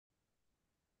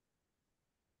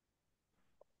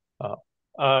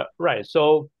Right.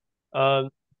 So uh,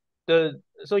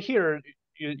 so here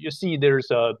you see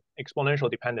there's a exponential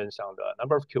dependence on the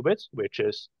number of qubits, which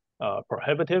is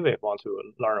prohibitive if you want to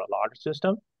learn a large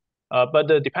system. But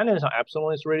the dependence on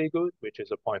epsilon is really good, which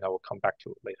is a point I will come back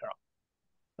to later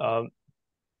on.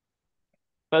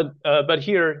 But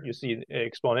here you see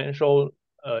exponential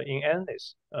in n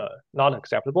is not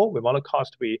acceptable. We want the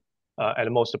cost to be at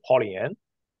most poly n,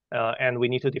 and we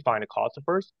need to define the cost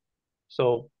first.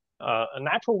 So a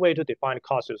natural way to define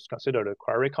cost is consider the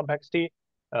query complexity.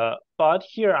 But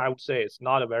here I would say it's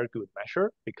not a very good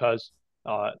measure because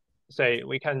say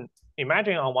we can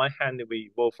imagine on one hand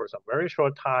we evolve for some very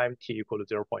short time t equal to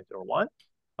 0.01.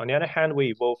 On the other hand, we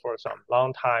evolve for some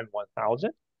long time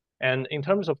 1000. And in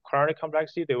terms of query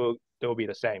complexity, they will be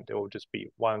the same. They will just be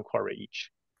one query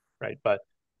each, right? But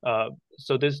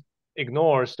so this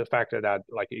ignores the fact that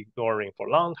like ignoring for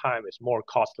a long time is more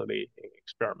costly in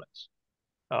experiments.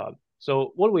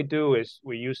 So what we do is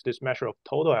we use this measure of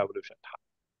total evolution time,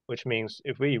 which means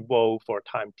if we evolve for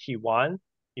time t1,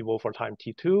 evolve for time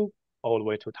t2, all the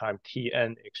way to time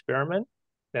tn experiment,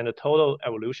 then the total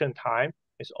evolution time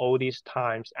is all these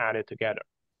times added together.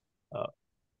 Uh,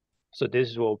 so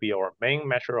this will be our main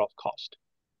measure of cost.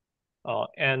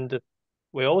 And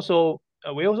we also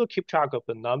keep track of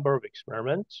the number of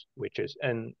experiments, which is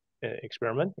n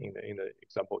experiment in the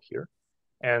example here,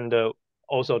 and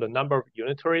also the number of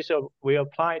unitaries we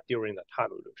apply during the time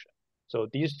evolution. So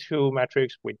these two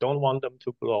metrics, we don't want them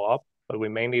to blow up, but we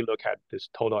mainly look at this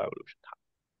total evolution time.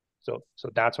 So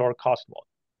that's our cost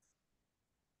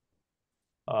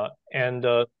model.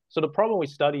 So the problem we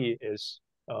study is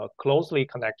closely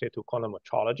connected to quantum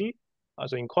metrology.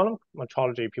 So in quantum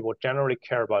metrology, people generally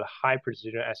care about high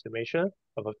precision estimation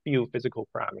of a few physical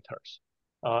parameters.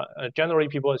 Generally,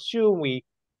 people assume we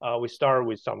start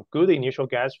with some good initial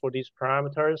guess for these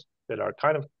parameters that are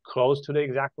kind of close to the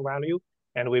exact value,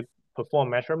 and we perform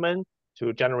measurement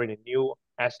to generate new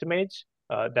estimates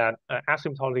that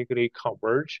asymptotically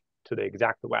converge to the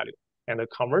exact value. And the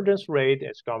convergence rate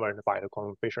is governed by the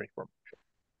quantum Fisher information.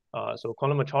 So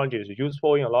quantum metrology is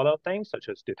useful in a lot of things, such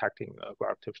as detecting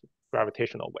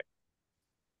gravitational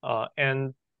wave.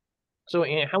 And so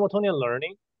in Hamiltonian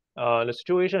learning, the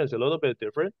situation is a little bit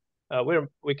different.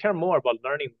 We care more about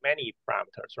learning many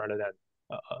parameters rather than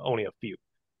only a few.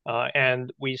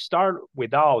 And we start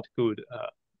without good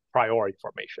prior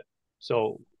information.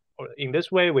 So in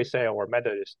this way, we say our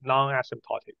method is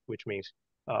non-asymptotic, which means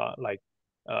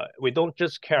we don't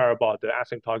just care about the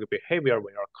asymptotic behavior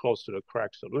when you're close to the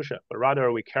correct solution, but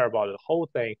rather we care about the whole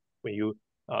thing when you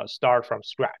start from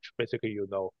scratch. Basically, you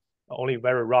know only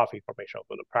very rough information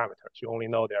about the parameters. You only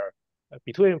know they're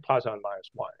between plus and minus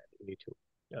one. And you need to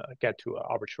get to an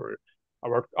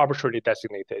arbitrarily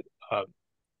designated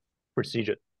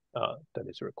precision that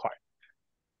is required.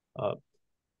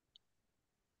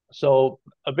 So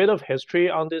a bit of history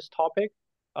on this topic.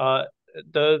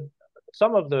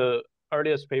 Some of the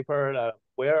earliest paper that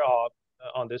we're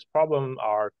on this problem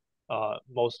are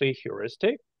mostly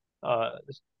heuristic,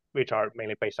 which are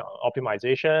mainly based on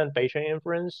optimization, Bayesian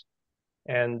inference,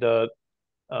 and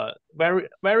very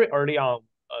early on,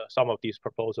 some of these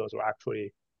proposals were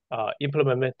actually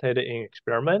implemented in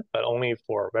experiment, but only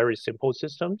for very simple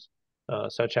systems,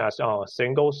 such as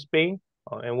single spin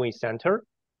on NV center,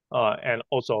 and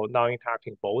also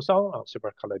non-interacting boson on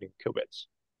superconducting qubits.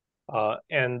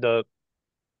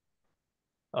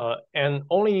 And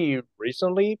only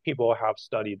recently people have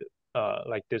studied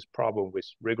like this problem with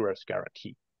rigorous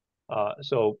guarantee.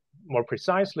 So more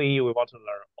precisely, we want to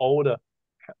learn all the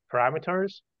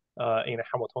parameters in the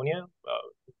Hamiltonian,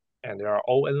 and there are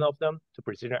N of them to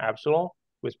precision epsilon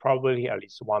with probability at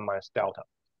least 1 minus delta.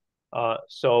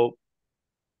 So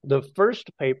the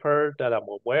first paper that I'm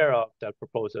aware of that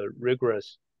proposed a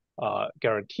rigorous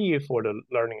guarantee for the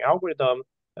learning algorithm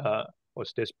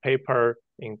was this paper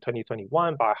in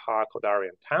 2021 by Ha, Kodari,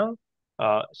 and Tong.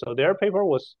 So their paper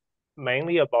was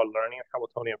mainly about learning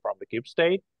Hamiltonian from the Gibbs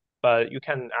state, but you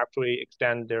can actually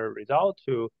extend their result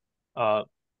to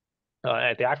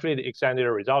they actually extended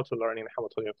the result to learning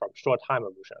Hamiltonian from short time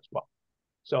evolution as well.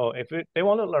 So if they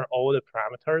want to learn all the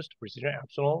parameters to precision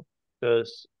epsilon, the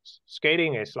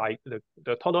scaling is like the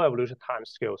total evolution time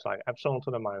scale is like epsilon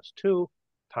to the minus 2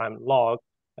 time log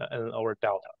n over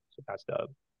delta. So that's the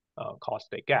cost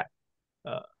they get.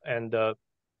 And there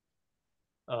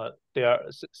are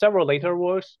several later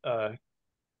works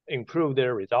improve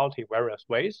their result in various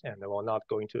ways, and I will not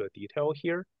go into the detail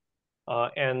here.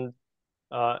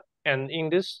 And in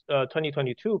this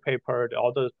 2022 paper, the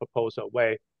authors propose a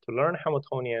way to learn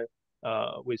Hamiltonian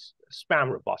with span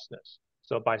robustness.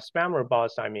 So by span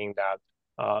robust, I mean that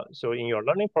So in your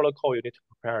learning protocol, you need to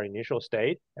prepare initial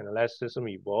state and let system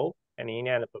evolve and in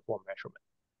the end perform measurement.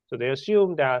 So they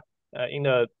assume that in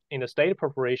the state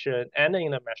preparation and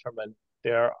in the measurement,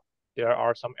 there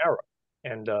are some error,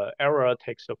 and the error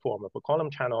takes the form of a quantum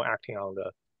channel acting on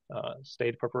the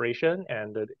state preparation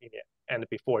and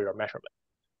before your measurement.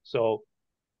 So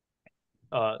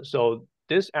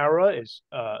this error is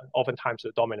oftentimes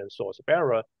the dominant source of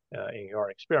error in your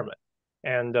experiment.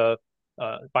 And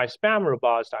by spam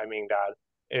robust, I mean that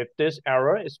if this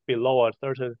error is below a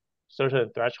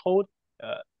certain threshold,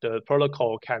 the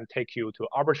protocol can take you to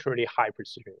arbitrarily high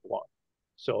precision one.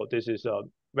 So this is a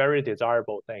very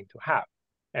desirable thing to have.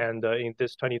 And in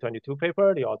this 2022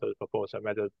 paper, the authors propose a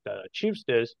method that achieves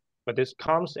this, but this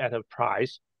comes at a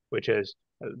price, which is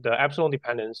the epsilon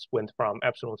dependence went from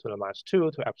epsilon to the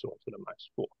 -2 to epsilon to the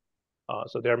 -4.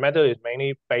 So their method is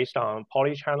mainly based on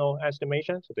polychannel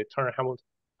estimation. So they turn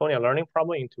Hamiltonian learning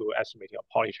problem into estimating a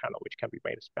polychannel, which can be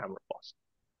made spam robust.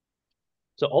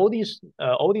 So all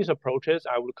these approaches,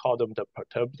 I would call them the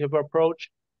perturbative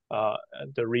approach.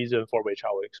 The reason for which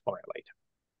I will explain later.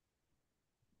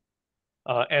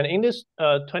 And in this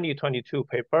 2022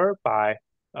 paper by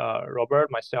Robert,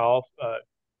 myself,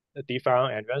 Difang,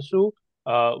 and Yuansu,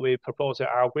 we propose an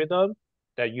algorithm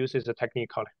that uses a technique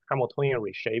called Hamiltonian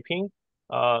reshaping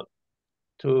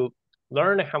to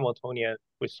learn the Hamiltonian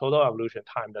with total evolution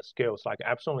time that scales like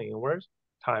epsilon inverse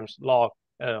times log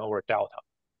over delta.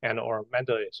 And our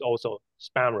method is also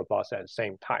spam robust at the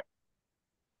same time.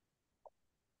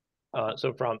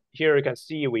 So from here, you can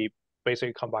see we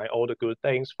basically combine all the good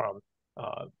things from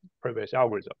previous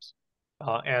algorithms.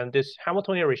 And this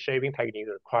Hamiltonian reshaping technique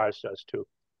requires us to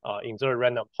insert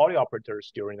random poly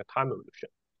operators during the time evolution.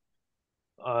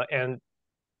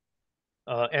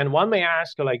 And one may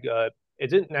ask, like,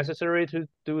 is it necessary to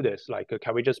do this? Like,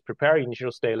 can we just prepare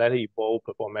initial state, let it evolve,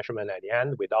 perform measurement at the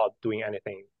end without doing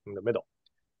anything in the middle?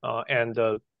 And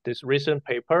this recent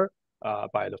paper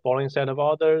by the following set of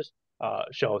authors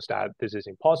shows that this is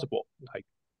impossible. Like,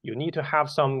 you need to have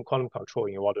some quantum control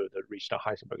in order to reach the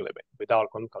Heisenberg limit. Without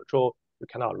quantum control, you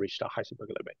cannot reach the Heisenberg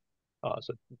limit.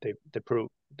 So they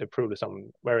proved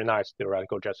some very nice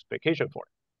theoretical justification for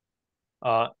it.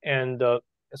 And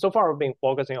so far we've been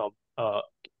focusing on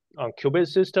qubit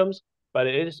systems, but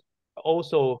it is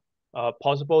also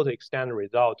possible to extend the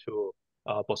result to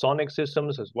bosonic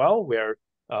systems as well, where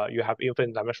you have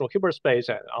infinite dimensional Hilbert space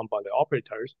and unbounded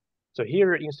operators. So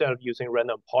here, instead of using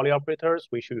random poly operators,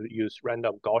 we should use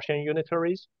random Gaussian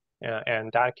unitaries,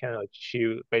 and that can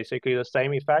achieve basically the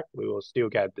same effect. We will still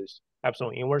get this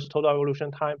epsilon inverse total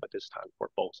evolution time, but this time for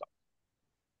both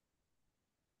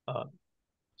sides.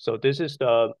 So this is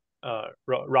the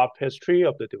rough history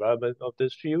of the development of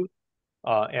this field.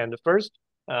 And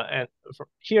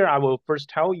here I will first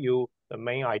tell you the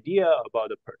main idea about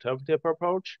the perturbative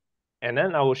approach, and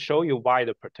then I will show you why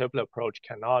the perturbative approach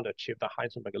cannot achieve the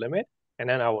Heisenberg limit, and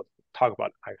then I will talk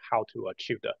about how to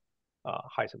achieve the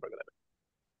Heisenberg limit.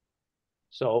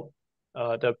 So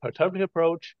the perturbative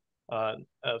approach,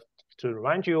 to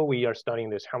remind you, we are studying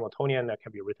this Hamiltonian that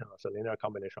can be written as a linear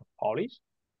combination of polys.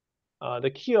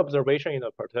 The key observation in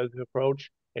the perturbative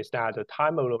approach is that the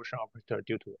time evolution operator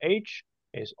due to h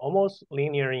is almost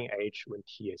linear in h when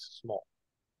t is small.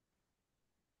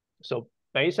 So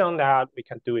based on that, we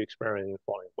can do experiment in the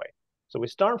following way. So we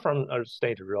start from a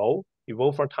state rho,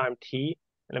 evolve for time t,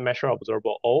 and then measure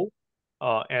observable O.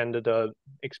 And the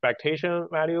expectation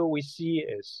value we see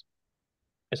is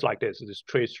like this. This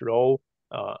trace rho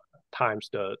times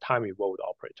the time evolved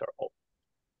operator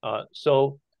O.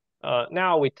 So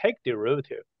now we take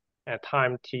derivative at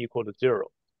time t equal to 0.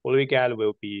 What we get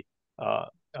will be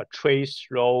a trace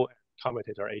rho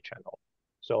commutator h and O.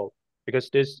 So because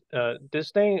this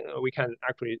thing we can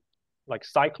actually like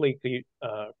cyclically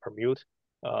permute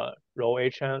rho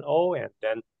h and O, and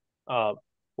then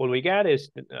what we get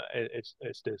is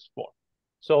this form.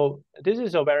 So this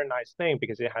is a very nice thing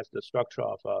because it has the structure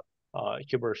of a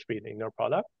Hilbert-Speed inner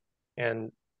product,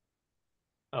 and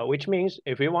which means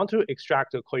if we want to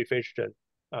extract the coefficient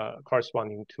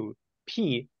corresponding to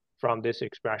P from this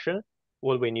expression,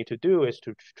 what we need to do is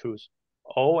to choose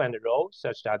O and rho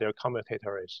such that their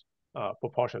commutator is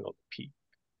proportional to P.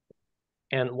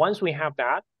 And once we have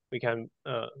that, we can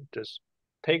just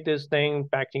take this thing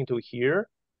back into here,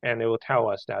 and it will tell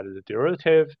us that the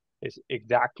derivative is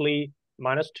exactly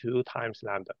 -2 times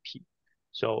lambda P.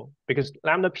 So because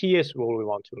lambda P is what we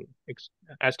want to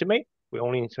estimate, we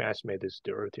only need to estimate this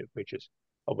derivative, which is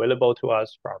available to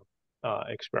us from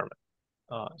experiment.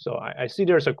 So I see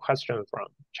there's a question from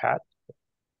chat.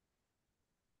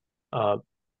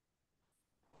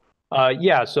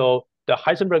 Yeah, so the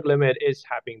Heisenberg limit is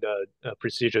having the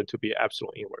precision to be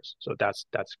epsilon inverse. So that's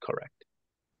correct.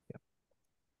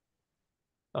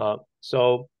 Yeah.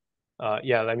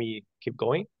 Yeah, let me keep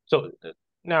going. So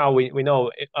now we know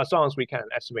as long as we can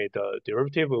estimate the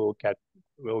derivative, we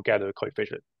will get a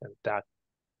coefficient, and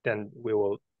then we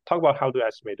will talk about how to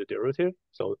estimate the derivative.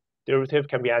 So derivative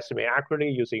can be estimated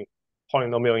accurately using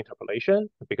polynomial interpolation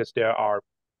because there are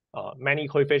many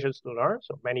coefficients to learn.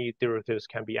 So many derivatives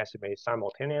can be estimated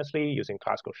simultaneously using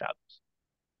classical shadows.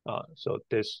 So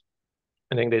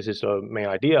I think this is the main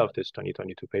idea of this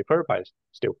 2022 paper by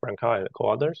Steve Branca and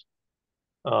co-authors.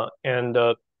 And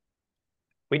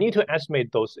we need to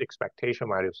estimate those expectation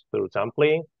values through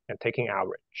sampling and taking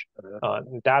average.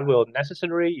 That will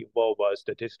necessarily involve a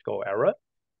statistical error.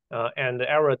 And the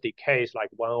error decays like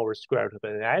 1 over square root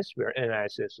of ns, where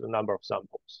ns is the number of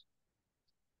samples.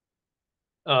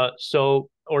 So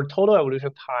our total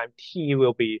evolution time t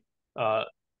will be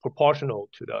proportional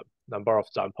to the number of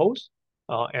samples.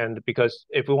 And because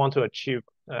if we want to achieve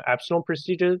epsilon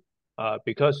precision,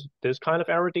 because this kind of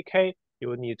error decay, you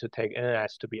would need to take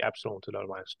ns to be epsilon to the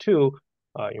 -2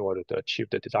 in order to achieve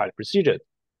the desired precision.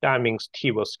 That means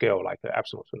t will scale like the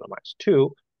epsilon to the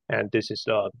 -2, and this is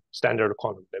the standard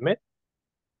quantum limit.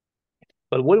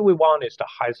 But what we want is the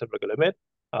Heisenberg limit,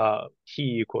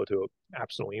 t equal to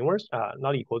epsilon inverse,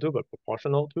 not equal to, but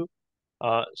proportional to.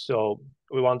 So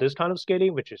we want this kind of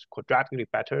scaling, which is quadratically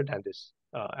better than this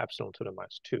epsilon to the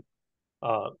 -2.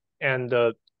 And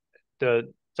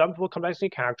the sample complexity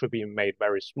can actually be made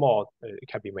very small. It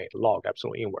can be made log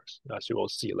epsilon inverse, as you will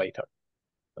see later.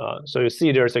 So you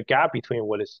see there's a gap between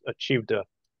what is achieved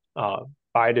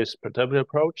by this perturbative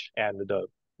approach and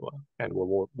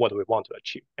what we want to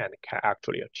achieve and can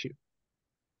actually achieve.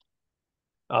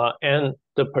 And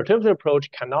the perturbative approach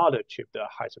cannot achieve the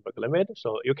Heisenberg limit. So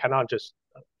you cannot just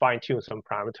fine-tune some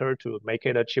parameter to make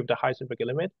it achieve the Heisenberg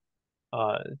limit.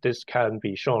 This can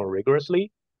be shown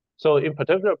rigorously. So in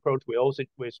perturbative approach, we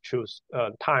always choose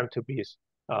time to be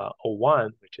O1,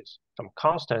 which is some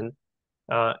constant.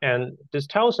 And this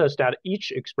tells us that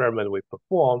each experiment we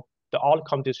perform, the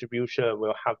outcome distribution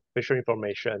will have Fisher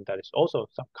information that is also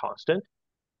some constant.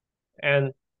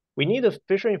 And we need the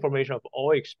Fisher information of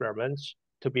all experiments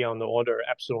to be on the order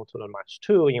epsilon to the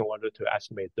 -2 in order to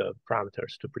estimate the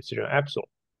parameters to precision epsilon.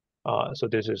 So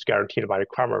this is guaranteed by the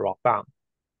Cramer-Roth bound.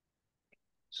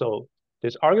 So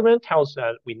this argument tells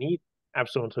that we need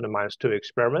epsilon to the -2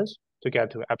 experiments to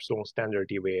get to epsilon standard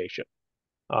deviation.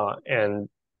 And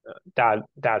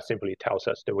that simply tells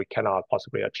us that we cannot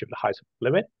possibly achieve the Heisenberg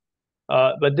limit.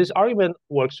 But this argument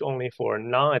works only for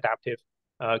non-adaptive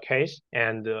case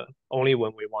and only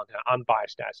when we want an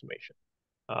unbiased estimation.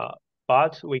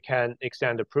 But we can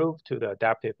extend the proof to the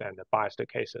adaptive and the biased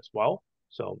case as well.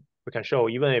 So we can show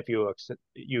even if you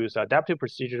use adaptive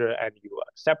procedure and you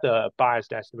accept a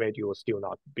biased estimate, you will still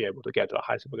not be able to get to a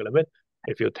Heisenberg limit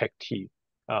if you take t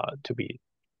to be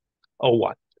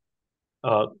O1.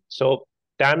 So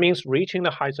that means reaching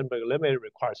the Heisenberg limit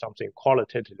requires something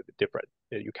qualitatively different.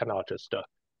 You cannot just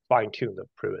fine-tune the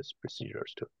previous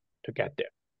procedures to get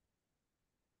there.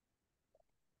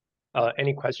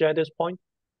 Any question at this point?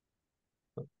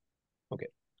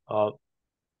 Okay.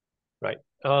 Right.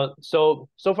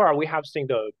 So far we have seen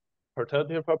the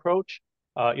perturbative approach.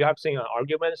 You have seen an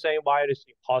argument saying why it is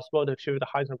impossible to achieve the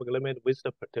Heisenberg limit with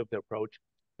the perturbative approach.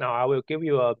 Now I will give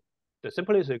you the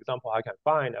simplest example I can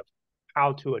find of how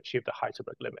to achieve the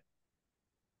Heisenberg limit.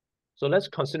 So let's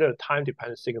consider a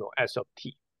time-dependent signal S of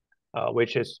t,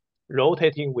 which is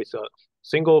rotating with a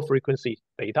single frequency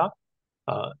theta,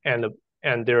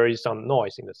 and there is some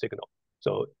noise in the signal.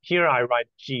 So here I write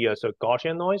G as a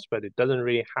Gaussian noise, but it doesn't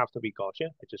really have to be Gaussian.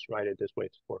 I just write it this way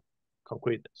for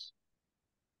concreteness.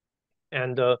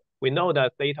 And we know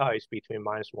that theta is between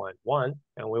 -1 and 1,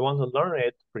 and we want to learn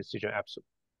it precision epsilon.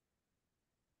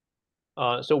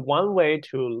 So one way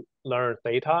to learn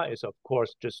theta is, of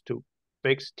course, just to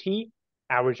fix t,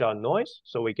 average out noise,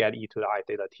 so we get e to the I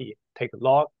theta t, take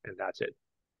log, and that's it.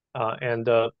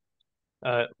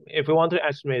 If we want to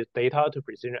estimate theta to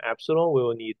precision epsilon, we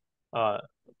will need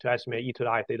to estimate e to the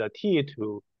I theta t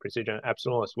to precision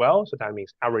epsilon as well. So that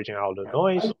means averaging out the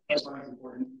noise.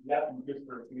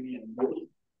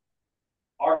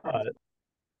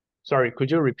 Sorry, could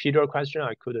you repeat your question?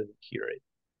 I couldn't hear it.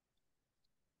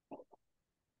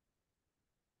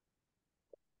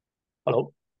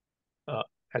 Hello?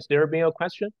 Has there been a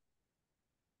question?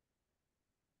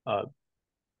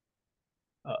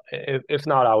 If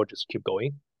not, I will just keep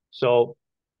going. So,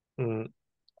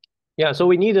 yeah, so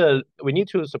we need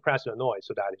to suppress the noise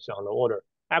so that it's on the order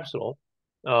epsilon,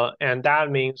 and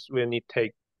that means we'll need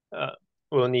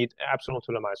epsilon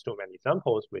to the -2 many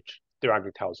samples, which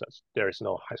directly tells us there is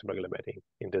no Heisenberg limit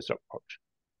in this approach.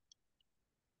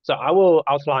 So I will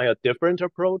outline a different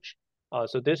approach.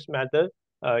 So this method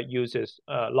uses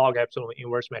log epsilon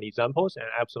inverse many examples and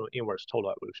epsilon inverse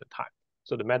total evolution time.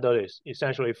 So the method is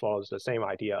essentially follows the same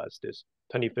idea as this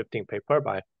 2015 paper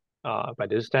by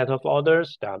this set of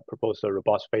authors that proposed a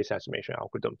robust phase estimation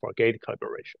algorithm for gate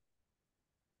calibration.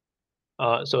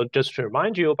 So just to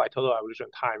remind you, by total evolution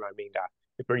time, I mean that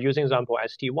if we're using example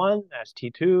ST1,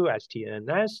 ST2,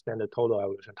 STNS, then the total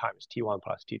evolution time is T1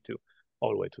 plus T2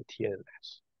 all the way to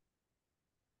TNS.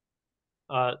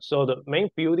 So the main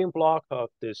building block of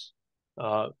this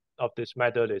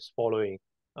method is following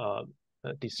a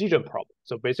decision problem.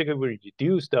 So basically, we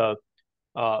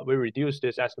reduce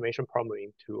this estimation problem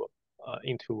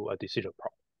into a decision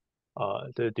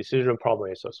problem. The decision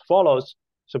problem is as follows.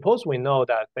 Suppose we know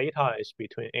that theta is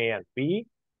between A and B,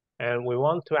 and we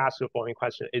want to ask the following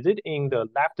question: is it in the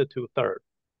left 2/3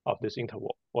 of this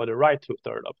interval or the right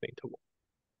 2/3 of the interval?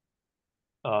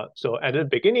 So at the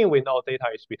beginning, we know theta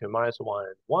is between -1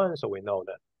 and 1, so we know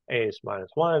that A is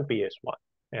 -1, B is 1,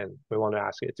 and we want to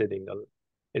ask: is it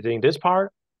in this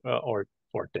part or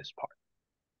this part?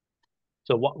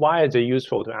 So why is it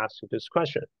useful to ask this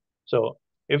question? So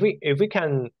if we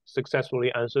can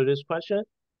successfully answer this question,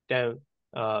 then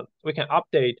we can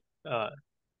update.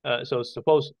 So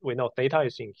suppose we know theta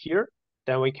is in here,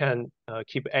 then we can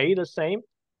keep A the same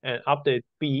and update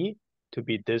B to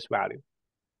be this value,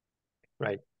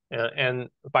 right? And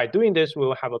by doing this, we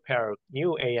will have a pair of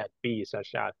new A and B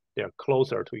such that they're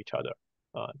closer to each other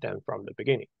than from the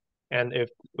beginning. And if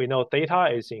we know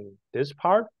theta is in this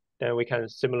part, then we can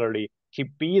similarly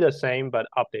keep B the same but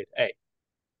update A.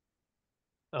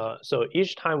 So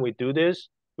each time we do this,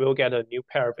 we'll get a new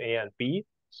pair of A and B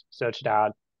such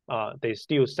that they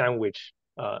still sandwich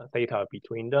theta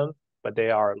between them, but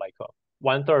they are like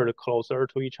 1/3 closer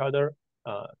to each other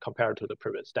compared to the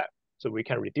previous step. So we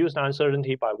can reduce the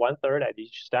uncertainty by 1/3 at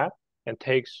each step and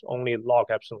takes only log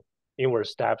epsilon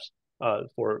inverse steps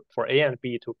for A and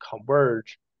B to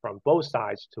converge from both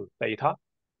sides to theta.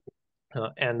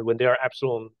 And when they are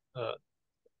epsilon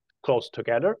close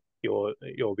together,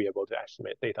 you'll be able to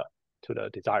estimate theta to the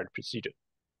desired precision.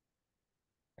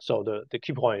 So the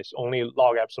key point is only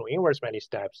log epsilon inverse many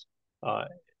steps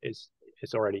is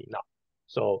already enough.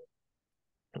 So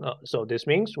this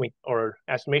means our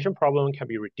estimation problem can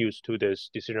be reduced to this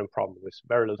decision problem with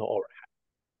very little overhead.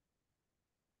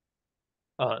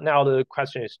 Now the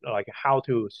question is like how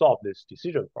to solve this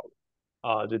decision problem.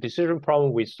 The decision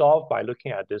problem we solve by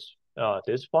looking at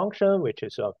this function, which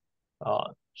is a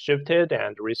shifted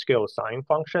and rescaled sine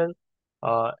function.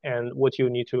 And what you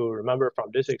need to remember from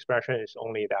this expression is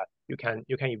only that you can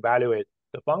evaluate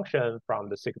the function from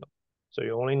the signal. So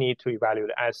you only need to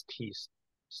evaluate ST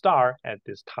star at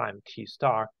this time T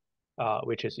star,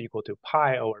 which is equal to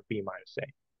pi over B minus A.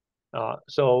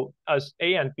 So as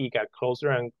A and B get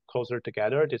closer and closer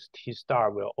together, this T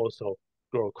star will also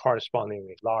grow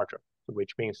correspondingly larger,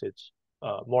 which means it's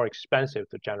more expensive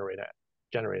to generate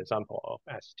an example of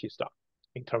ST star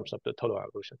in terms of the total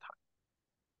evolution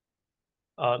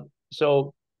time.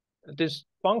 So this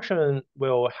function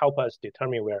will help us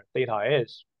determine where theta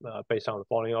is based on the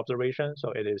following observation.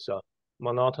 So it is a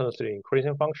monotonously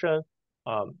increasing function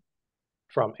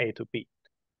from A to B.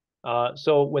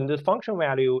 So when the function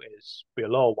value is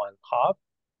below 1/2,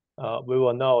 we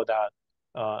will know that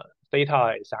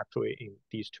theta is actually in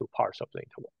these two parts of the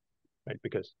interval, right?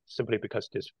 Simply because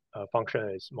this function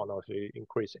is monotonously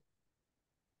increasing.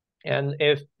 And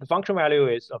if the function value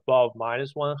is above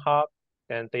 -1/2,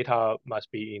 then theta must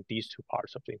be in these two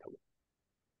parts of the interval.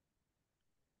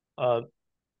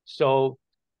 So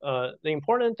the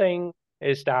important thing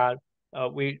is that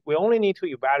we only need to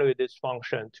evaluate this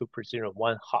function to precision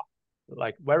 1/2,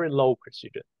 like very low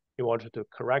precision, in order to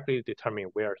correctly determine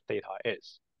where theta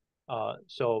is.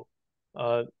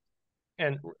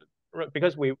 And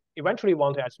because we eventually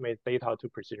want to estimate theta to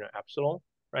precision epsilon,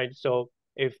 right? So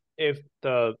if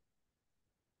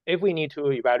we need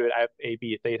to evaluate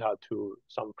FAB theta to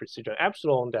some precision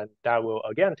epsilon, then that will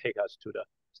again take us to the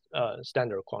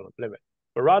standard quantum limit.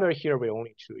 But rather here we only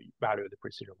need to evaluate the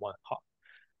precision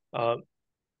 1/2.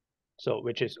 So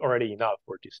which is already enough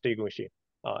for distinguishing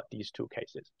these two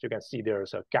cases. So you can see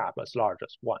there's a gap as large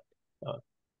as 1.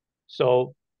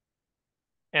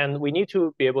 And we need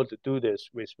to be able to do this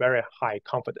with very high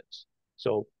confidence.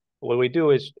 So what we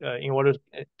do is, in order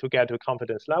to get to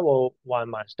confidence level 1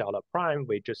 minus delta prime,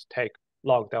 we just take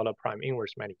log delta prime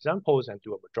inverse many examples and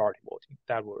do a majority voting.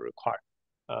 That will require,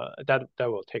 that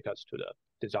will take us to the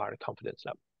desired confidence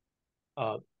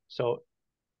level. So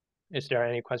is there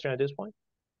any question at this point?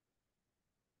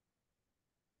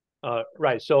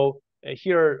 Right. So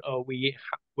here we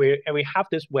have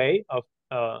this way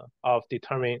of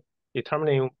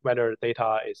determining whether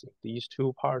data is in these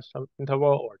two parts of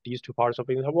interval or these two parts of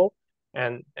interval,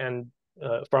 and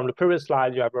from the previous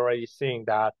slide you have already seen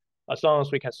that as long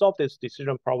as we can solve this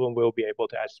decision problem, we'll be able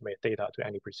to estimate data to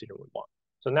any precision we want.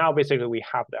 So now basically we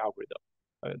have the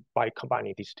algorithm by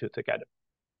combining these two together.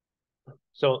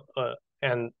 So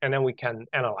and then we can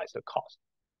analyze the cost.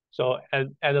 So at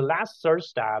the last third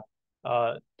step,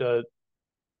 the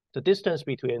distance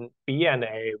between B and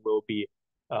A will be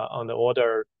on the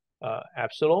order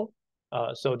epsilon.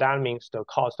 So that means the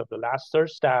cost of the last third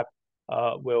step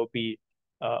will be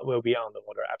on the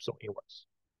order epsilon inverse.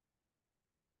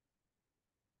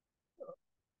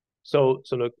 So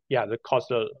the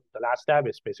cost of the last step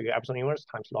is basically epsilon inverse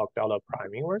times log delta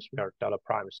prime inverse, where delta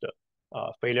prime is the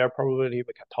failure probability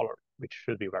we can tolerate, which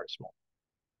should be very small.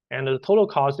 And the total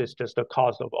cost is just the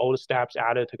cost of all the steps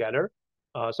added together.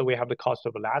 So we have the cost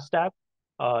of the last step.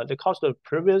 The cost of the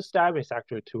previous step is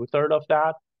actually 2/3 of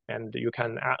that, and you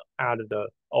can add the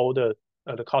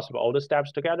cost of all the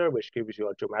steps together, which gives you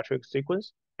a geometric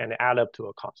sequence, and add up to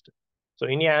a constant. So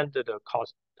in the end, the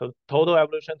total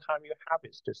evolution time you have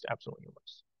is just epsilon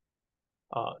inverse.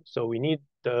 So we need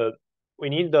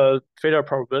the failure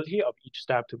probability of each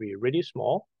step to be really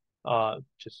small,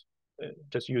 just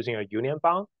using a union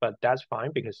bound, but that's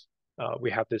fine because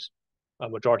we have this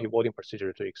majority voting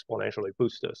procedure to exponentially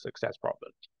boost the success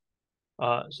probability.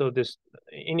 So this,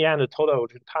 in the end, the total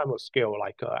evolution time will scale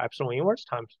like epsilon inverse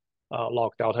times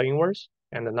log delta inverse,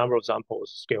 and the number of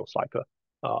samples scales like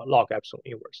log epsilon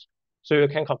inverse. So you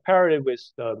can compare it with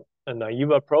the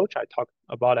naive approach I talked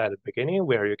about at the beginning,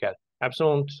 where you get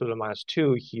epsilon to the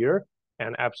 -2 here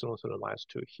and epsilon to the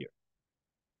 -2 here.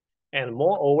 And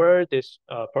moreover, this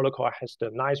protocol has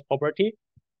the nice property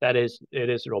that it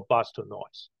is robust to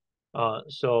noise.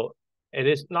 So it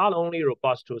is not only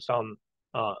robust to some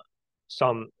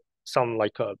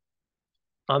like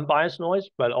unbiased noise,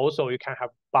 but also you can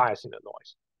have bias in the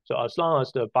noise. So as long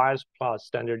as the bias plus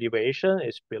standard deviation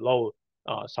is below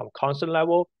some constant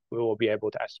level, we will be able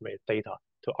to estimate data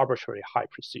to arbitrarily high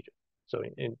precision. So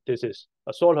this is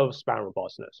a sort of span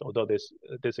robustness, although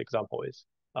this example is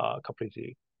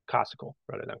completely classical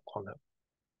rather than quantum.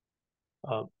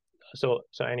 So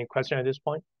any question at this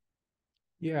point?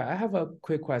 Yeah, I have a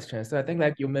quick question. So I think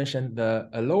like you mentioned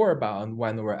a lower bound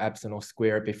 1 over epsilon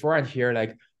squared before, and here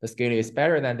like the scaling is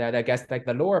better than that. I guess like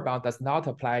the lower bound does not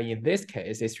apply in this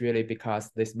case. It's really because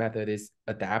this method is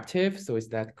adaptive. So is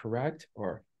that correct,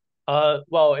 or?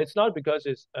 Well, it's not because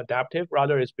it's adaptive.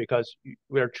 Rather, it's because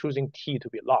we're choosing t to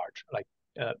be large. Like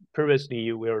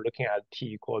previously, we were looking at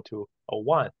t equal to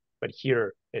 1, but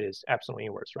here it is epsilon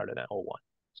inverse rather than 1.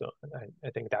 So I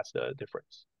think that's the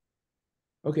difference.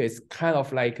 Okay, it's kind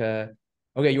of like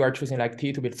okay, you are choosing like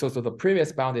t to be so the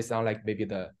previous bound is on like maybe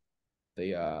the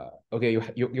okay,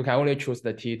 you can only choose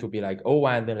the t to be like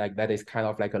 1, then like that is kind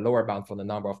of like a lower bound for the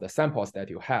number of the samples that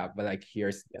you have. But like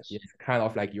here's it's kind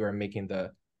of like you are making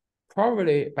the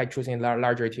probably by choosing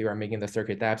larger t, you are making the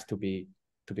circuit depth to be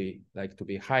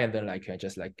high, and then like you can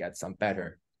just like get some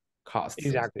better costs.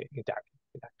 Exactly.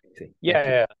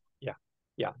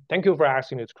 Yeah. Thank you for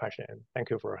asking this question, and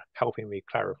thank you for helping me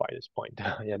clarify this point.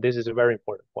 Yeah, this is a very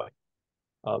important point.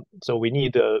 So we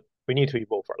need to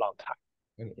evolve for a long time.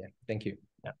 Yeah, thank you.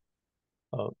 Yeah.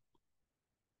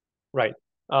 Right.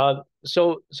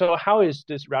 So how is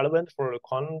this relevant for the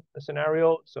quantum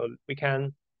scenario? So we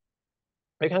can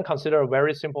consider a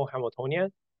very simple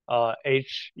Hamiltonian,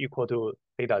 h equal to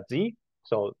theta z.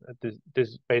 So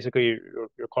this basically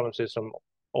your quantum system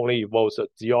only involves a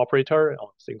z operator on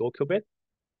a single qubit.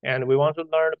 And we want to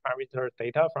learn the parameter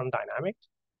theta from dynamics.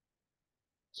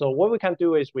 So what we can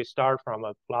do is we start from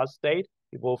a plus state,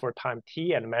 evolve for time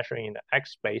t, and measuring in the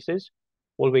x basis.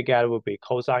 What we get will be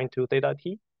cosine 2 theta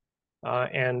t.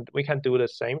 And we can do the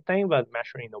same thing, but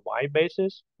measuring the y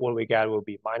basis. What we get will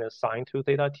be minus sine 2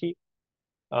 theta t.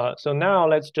 So now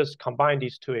let's just combine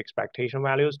these two expectation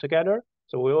values together.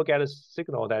 So we will get a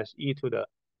signal that is e to the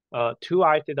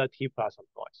 2i theta t plus some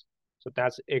noise. So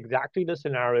that's exactly the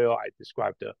scenario I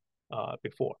described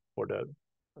before for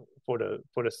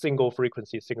the single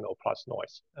frequency signal plus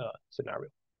noise scenario,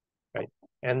 right?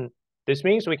 And this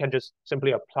means we can just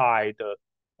simply apply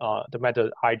the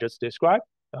method I just described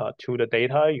to the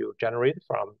data you generate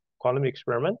from quantum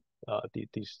experiment,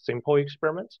 these simple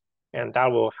experiments, and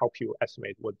that will help you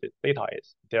estimate what the data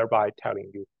is, thereby telling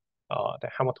you the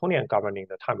Hamiltonian governing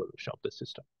the time evolution of the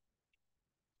system.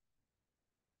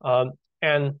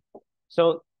 And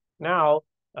so now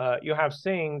you have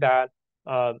seen that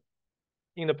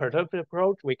in the perturbative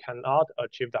approach, we cannot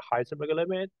achieve the Heisenberg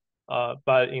limit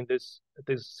But in this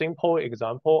simple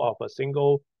example of a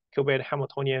single qubit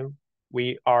Hamiltonian,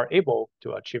 we are able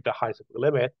to achieve the Heisenberg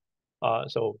limit.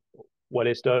 So what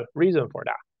is the reason for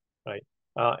that, right?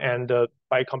 And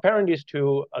by comparing these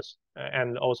two,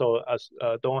 and also as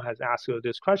Dong has asked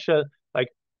this question, like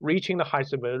reaching the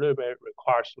Heisenberg limit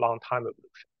requires long time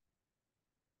evolution.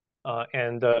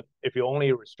 And if you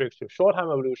only restrict to short time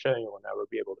evolution, you will never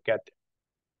be able to get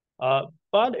there.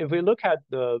 But if we look at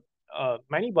the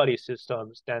many-body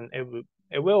systems, then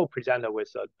it will present with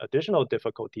an additional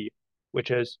difficulty,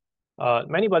 which is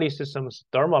many-body systems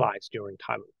thermalize during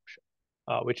time evolution,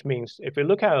 which means if we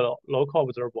look at a local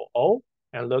observable O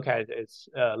and look at its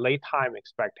late time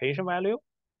expectation value,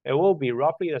 it will be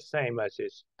roughly the same as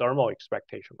its thermal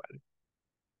expectation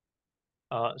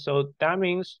value. So that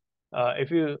means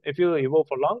if you evolve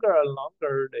for longer and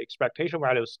longer, the expectation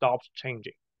value stops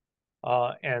changing.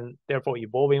 And therefore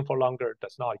evolving for longer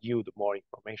does not yield more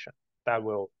information. That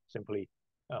will simply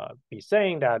be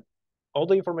saying that all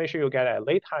the information you get at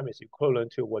late time is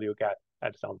equivalent to what you get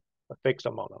at some fixed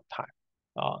amount of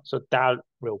time. So that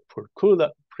will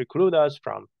preclude us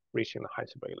from reaching the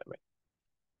Heisenberg limit.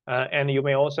 And you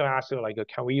may also ask, like,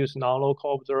 can we use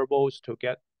non-local observables to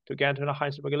get to the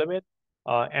Heisenberg limit?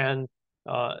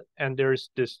 And there's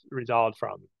this result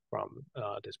from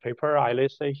this paper I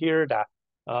listed here that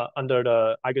under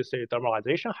the eigenstate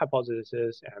thermalization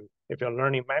hypothesis, and if you're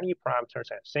learning many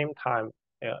parameters at the same time,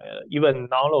 even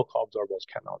non-local observables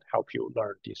cannot help you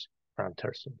learn these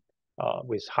parameters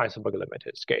with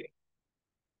Heisenberg-limited scaling.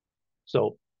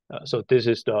 So this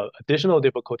is the additional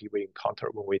difficulty we encounter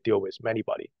when we deal with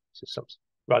many-body systems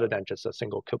rather than just a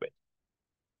single qubit.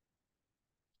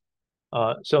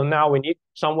 So now we need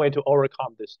some way to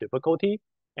overcome this difficulty,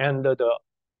 and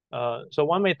so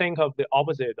one may think of the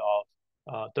opposite of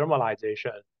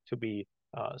thermalization to be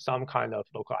some kind of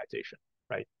localization,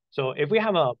 right? So if we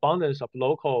have an abundance of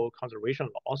local conservation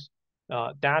laws,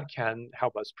 that can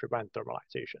help us prevent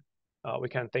thermalization. We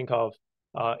can think of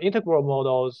integral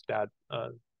models that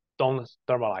don't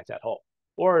thermalize at all,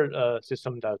 or a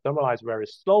system that thermalize very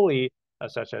slowly,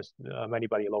 such as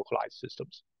many-body localized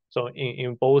systems. So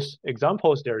in both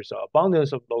examples, there's an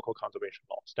abundance of local conservation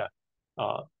laws that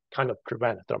kind of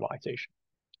prevent thermalization.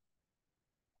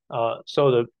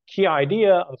 So the key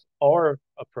idea of our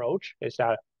approach is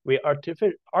that we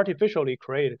artificially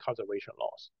create conservation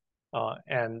laws,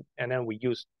 and then we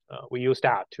use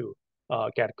that to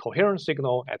get coherent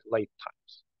signal at late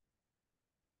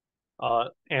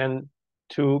times. And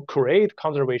to create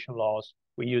conservation laws,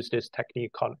 we use this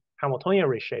technique called Hamiltonian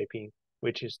reshaping,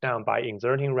 which is done by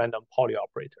inserting random Pauli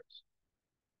operators.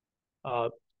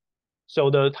 So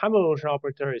the time evolution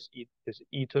operator is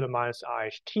e to the minus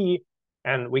iht,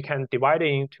 and we can divide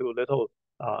it into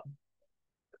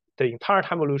the entire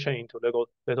time evolution into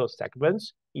little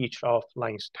segments, each of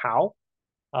length tau.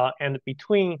 And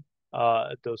between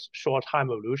those short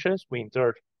time evolutions, we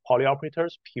insert Pauli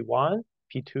operators P1,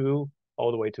 P2,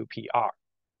 all the way to PR,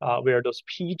 where those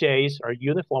PJs are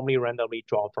uniformly randomly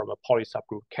drawn from a Pauli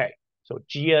subgroup K. So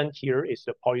Gn here is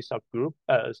the Pauli subgroup,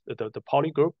 the Pauli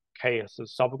group, K is the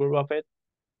subgroup of it.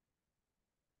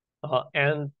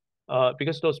 And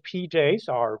because those PJs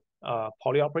are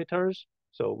Pauli operators,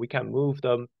 so we can move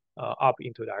them up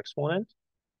into the exponent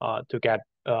to get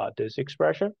this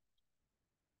expression.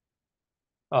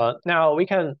 Now we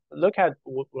can look at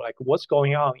what's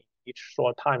going on in each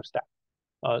short time step.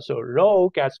 So rho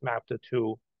gets mapped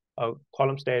to a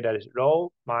quantum state that is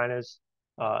rho minus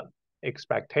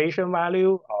expectation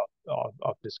value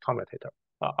of this commutator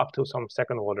up to some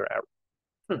second order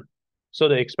error. So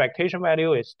the expectation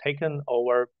value is taken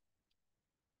over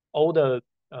all the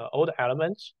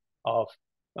elements of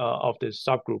this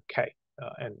subgroup K,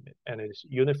 and is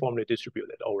uniformly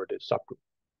distributed over this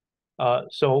subgroup.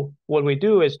 So what we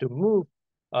do is to move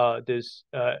this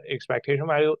expectation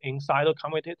value inside the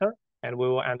commutator, and we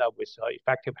will end up with an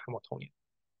effective Hamiltonian.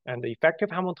 And the effective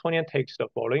Hamiltonian takes the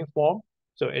following form.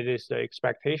 So it is the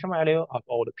expectation value of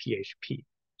all the PHP.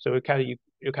 So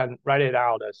you can write it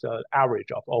out as an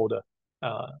average of all the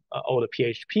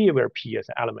PHP, where P is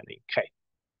an element in K.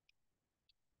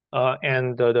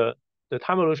 And the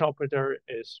time evolution operator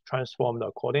is transformed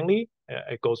accordingly.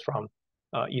 It goes from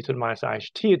e to the minus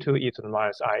iht to e to the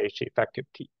minus ih effective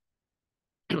t.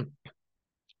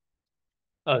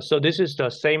 So this is the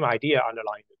same idea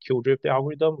underlying the Q-drift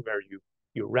algorithm, where you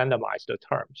randomize the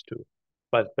terms to,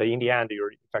 but in the end,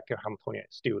 your effective Hamiltonian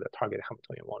is still the target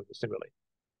Hamiltonian one to simulate.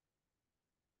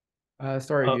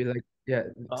 Sorry,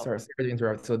 sorry to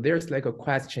interrupt. So there's like a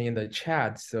question in the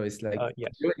chat. So it's like,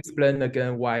 yes. Can you explain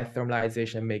again why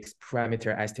thermalization makes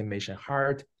parameter estimation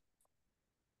hard?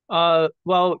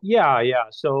 Well, yeah.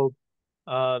 So,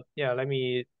 yeah, let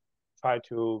me try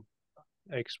to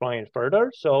explain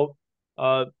further. So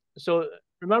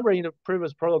remember in the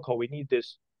previous protocol, we need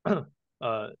this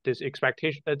this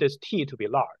expectation, this t to be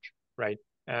large, right?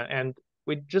 And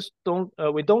we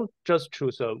don't just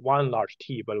choose one large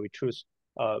t, but we choose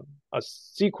a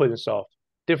sequence of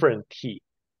different t,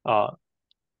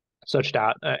 such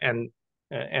that and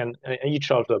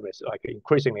each of them is like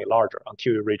increasingly larger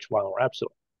until you reach 1 over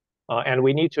epsilon. And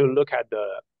we need to look at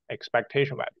the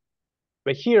expectation value.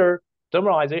 But here,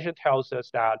 thermalization tells us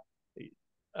that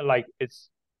like it's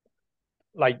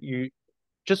like you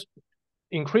just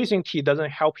increasing t doesn't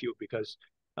help you because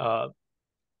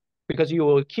you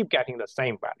will keep getting the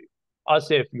same value as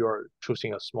if you're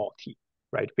choosing a small t,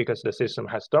 right? Because the system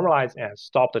has thermalized and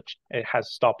it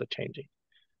has stopped the changing.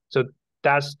 So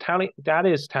that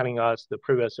is telling us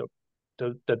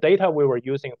the data we were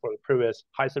using for the previous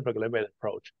Heisenberg-limited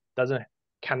approach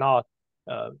cannot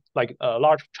like a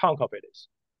large chunk of it is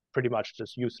pretty much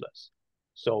just useless.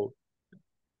 So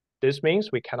this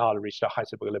means we cannot reach the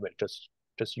Heisenberg limit just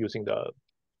using the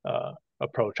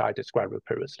approach I described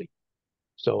previously.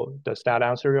 So does that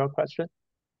answer your question?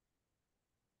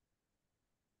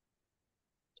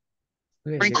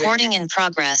 Okay, Recording in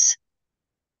progress.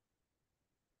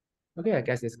 Okay, I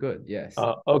guess it's good. Yes.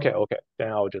 Okay.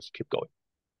 Then I'll just keep going.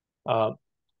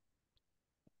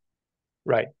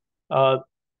 Right.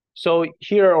 So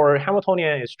here our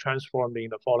Hamiltonian is transformed in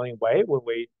the following way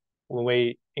when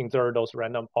we insert those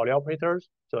random Pauli operators.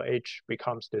 So H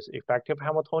becomes this effective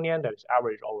Hamiltonian that is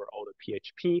averaged over all the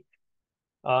PHP.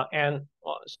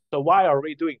 So why are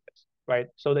we doing this, right?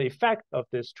 So the effect of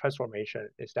this transformation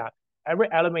is that every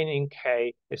element in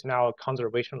K is now a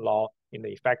conservation law in the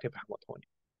effective Hamiltonian.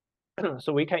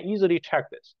 So we can easily check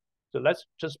this. So let's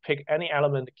just pick any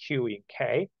element Q in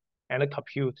K and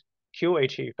compute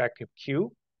QH effective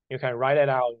Q. You can write it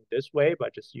out in this way by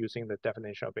just using the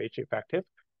definition of H effective.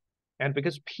 And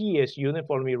because P is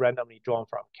uniformly randomly drawn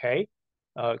from K,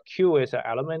 Q is an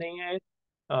element in it,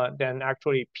 then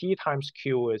actually P times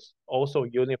Q is also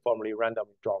uniformly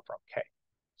randomly drawn from K.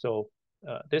 So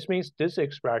this means this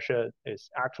expression is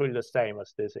actually the same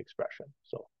as this expression.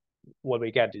 So what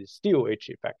we get is still H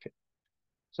effective.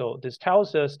 So this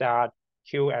tells us that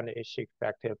Q and H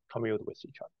effective commute with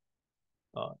each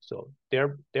other. So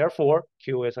therefore,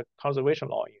 Q is a conservation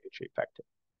law in H effective.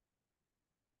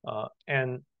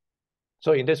 And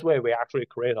so in this way, we actually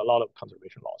create a lot of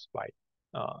conservation laws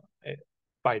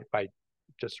by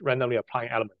just randomly applying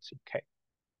elements in K.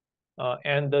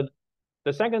 And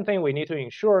the second thing we need to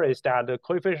ensure is that the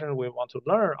coefficients we want to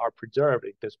learn are preserved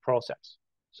in this process.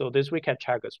 So this we can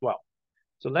check as well.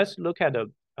 So let's look at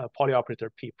the Pauli operator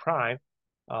P prime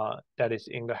that is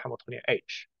in the Hamiltonian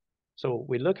H. So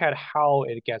we look at how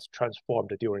it gets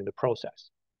transformed during the process.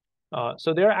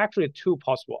 So there are actually two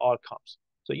possible outcomes.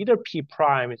 So either P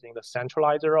prime is in the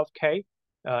centralizer of K.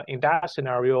 In that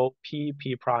scenario, P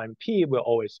prime P will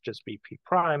always just be P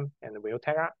prime, and we'll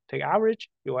take average,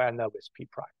 you'll end up with P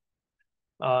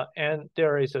prime. And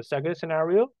there is a second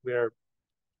scenario where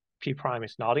P prime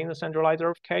is not in the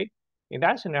centralizer of K. In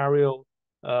that scenario,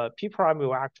 P prime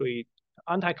will actually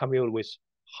anti-commute with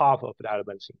half of the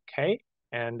elements in K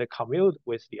and commute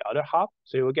with the other half.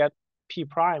 So you will get P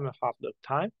prime half the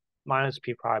time minus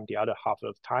P prime the other half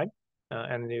of the time.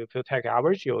 And if you take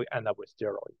average, you'll end up with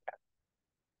 0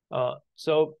 again.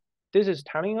 So this is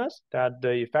telling us that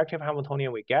the effective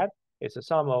Hamiltonian we get is the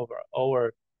sum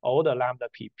over all the lambda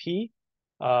pp,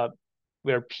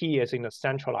 where P is in the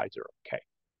centralizer of K.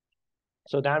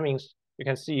 So that means you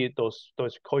can see those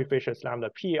coefficients lambda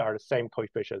P are the same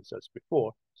coefficients as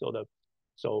before.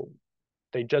 So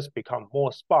they just become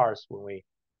more sparse when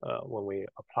we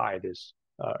apply this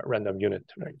random unit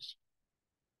terms.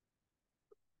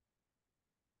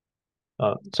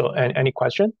 So any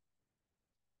question?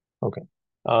 Okay.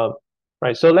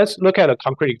 Right. So let's look at a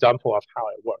concrete example of how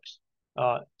it works.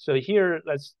 So here,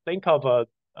 let's think of a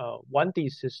 1D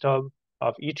system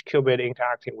of each qubit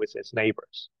interacting with its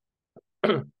neighbors.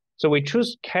 So we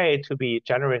choose K to be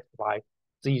generated by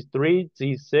Z3,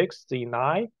 Z6,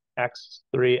 Z9,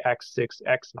 X3, X6,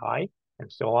 X9,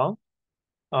 and so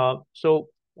on. So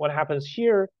what happens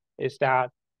here is that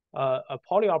a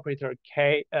Pauli operator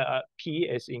P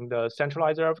is in the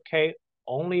centralizer of K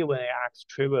only when it acts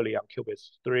trivially on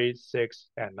qubits 3, 6,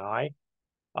 and 9.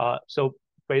 So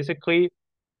basically,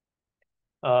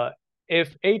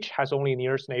 if H has only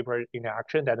nearest neighbor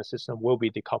interaction, then the system will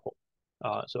be decoupled.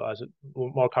 So as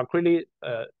more concretely,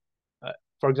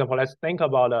 for example, let's think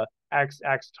about a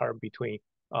XX term between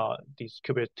these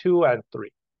qubits 2 and 3.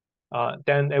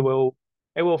 Then it will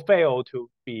it will fail to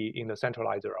be in the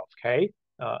centralizer of K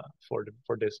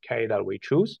for this K that we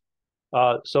choose.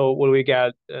 So what we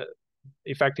get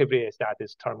effectively is that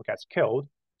this term gets killed.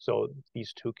 So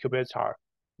these two qubits are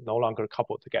no longer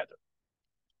coupled together.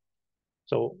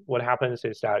 So what happens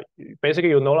is that basically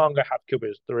you no longer have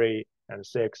qubits 3 and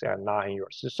 6 and 9 in your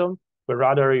system, but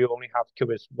rather you only have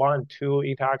qubits 1 and 2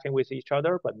 interacting with each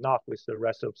other, but not with the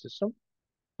rest of the system.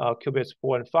 Qubits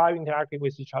 4 and 5 interacting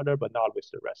with each other, but not with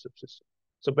the rest of the system.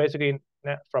 So basically,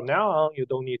 from now on, you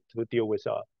don't need to deal with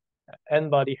a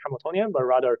n-body Hamiltonian, but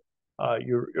rather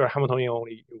your Hamiltonian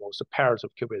only involves pairs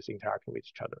of qubits interacting with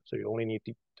each other. So you only need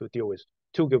to deal with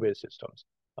 2 qubit systems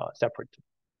separately.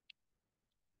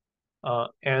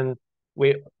 And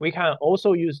we can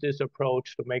also use this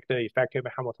approach to make the effective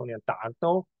Hamiltonian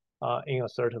diagonal in a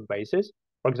certain basis.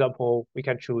 For example, we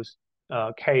can choose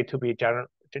K to be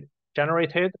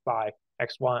generated by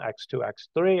x1, x2,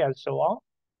 x3, and so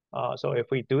on. So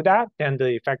if we do that, then the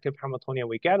effective Hamiltonian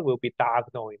we get will be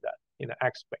diagonal in the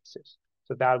x basis.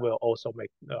 So that will also make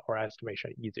our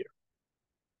estimation easier.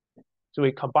 So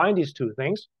we combine these two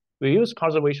things. We use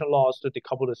conservation laws to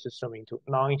decouple the system into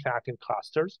non-interacting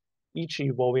clusters, each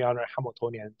evolving under a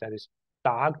Hamiltonian that is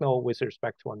diagonal with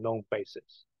respect to a known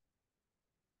basis.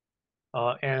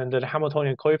 And the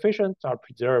Hamiltonian coefficients are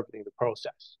preserved in the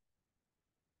process.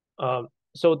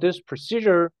 So this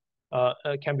procedure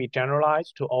can be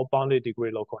generalized to all bounded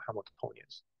degree local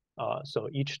Hamiltonians. So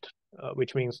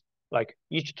which means like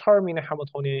each term in the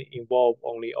Hamiltonian involve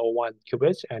only O1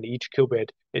 qubits, and each qubit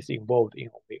is involved in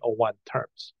only O1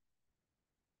 terms.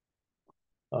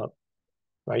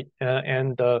 Right,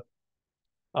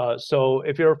 so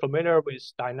if you're familiar with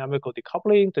dynamical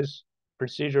decoupling, this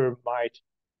procedure might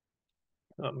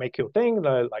make you think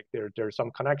that like there's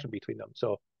some connection between them.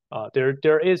 So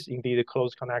there is indeed a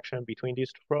close connection between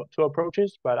these two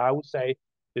approaches, but I would say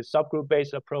the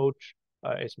subgroup-based approach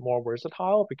is more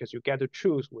versatile because you get to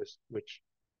choose which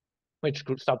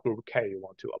subgroup K you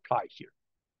want to apply here.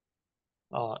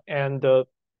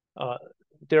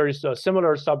 There is a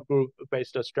similar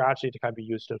subgroup-based strategy that can be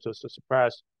used to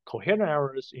suppress coherent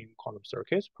errors in quantum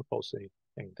circuits proposed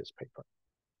in this paper.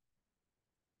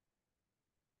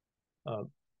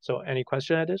 So any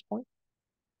question at this point?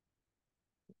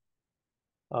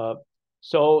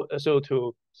 So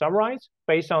to summarize,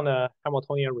 based on the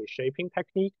Hamiltonian reshaping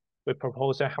technique, we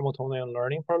propose a Hamiltonian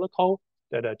learning protocol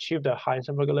that achieved the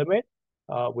Heisenberg limit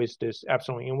with this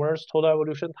epsilon inverse total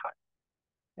evolution time.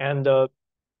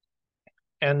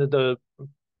 And the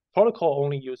protocol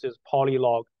only uses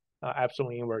polylog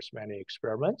epsilon inverse many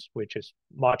experiments, which is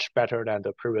much better than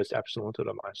the previous epsilon to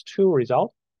the -2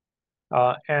 result.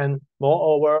 And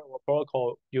moreover, our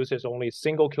protocol uses only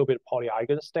single qubit poly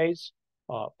eigenstates,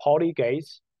 poly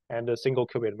gates, and the single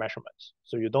qubit measurements.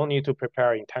 So you don't need to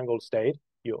prepare entangled state.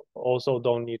 You also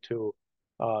don't need to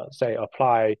say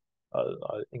apply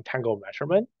entangled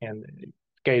measurement, and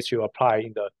gates you apply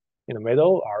in the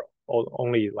middle are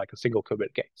only like a single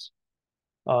qubit gates.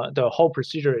 The whole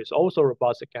procedure is also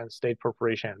robust against state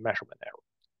perforation and measurement error.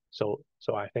 So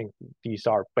I think these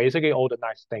are basically all the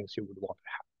nice things you would want to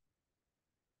have.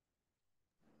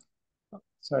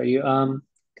 Sorry, can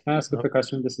I ask a quick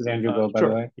question? This is Andrew Bo, by sure.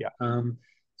 the way. Yeah.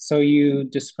 So you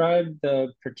described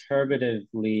the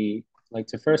perturbatively, like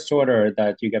to first order,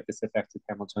 that you get this effective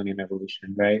Hamiltonian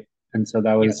evolution, right? And so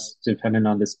that was dependent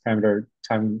on this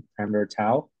time parameter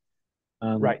tau.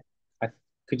 Right.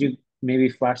 Could you maybe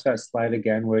flash that slide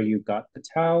again where you got the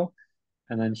tau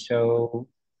and then show,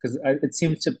 because it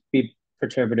seems to be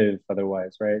perturbative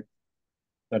otherwise, right?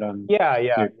 But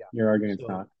you're arguing it's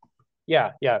not.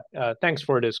 Yeah. Thanks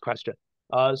for this question.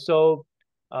 So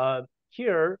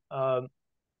here,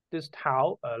 this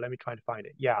tau, let me try to find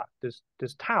it. Yeah,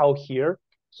 this tau here.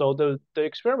 So the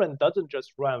experiment doesn't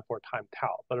just run for time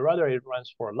tau, but rather it runs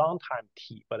for a long time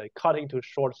t, but it cut into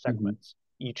short segments,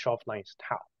 each of length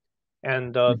tau.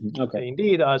 And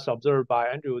indeed, as observed by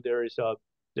Andrew, there is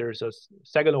a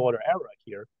second order error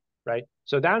here, right?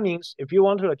 So that means if you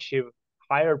want to achieve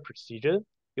higher precision,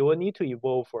 you will need to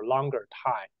evolve for longer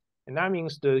time. And that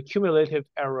means the cumulative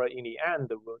error in the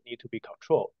end will need to be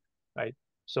controlled, right?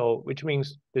 So which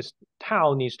means this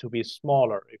tau needs to be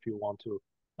smaller if you want to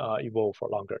evolve for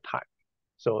longer time.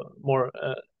 So more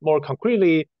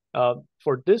concretely,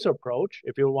 for this approach,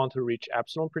 if you want to reach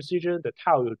epsilon precision, the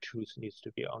tau you choose needs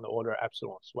to be on the order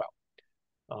epsilon as well.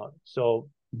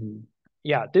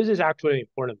 Yeah, this is actually an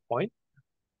important point.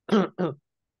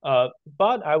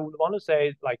 But I would want to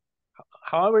say, like,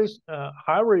 however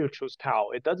you choose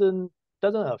tau, it doesn't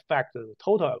affect the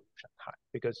total evolution time,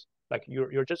 because like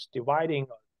you're just dividing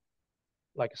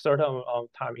like a certain amount of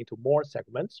time into more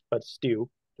segments, but still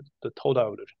the total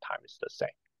evolution time is the same.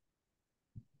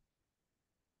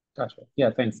 Gotcha.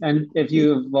 Yeah, thanks. And if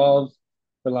you evolve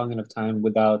for long enough time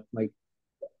without like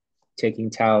taking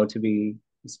tau to be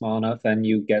small enough, then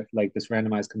you get like this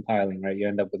randomized compiling, right? You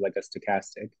end up with like a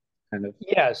stochastic kind of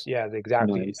yes,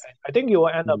 exactly. noise. I think you will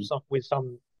end up with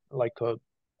some like a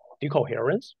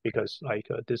decoherence because like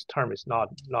this term is not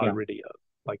really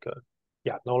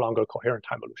no longer coherent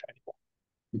time evolution anymore.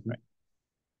 Right.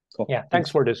 Cool. Yeah, thanks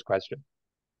for this question.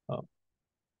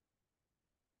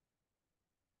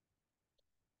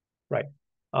 Right.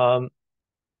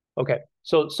 Okay.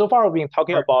 So far we've been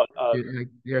talking about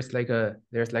there's like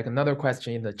another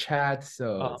question in the chat.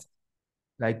 So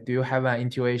like, do you have an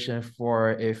intuition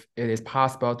for if it is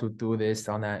possible to do this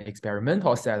on an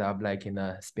experimental setup, like in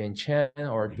a spin chain,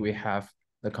 or do we have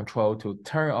the control to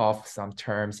turn off some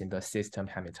terms in the system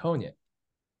Hamiltonian?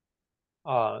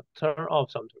 Turn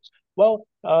off some terms. Well,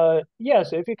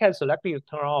 yes, if you can selectively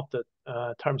turn off the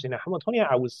terms in the Hamiltonian,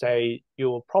 I would say you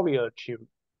will probably achieve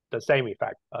the same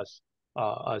effect as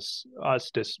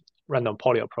this random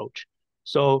poly approach.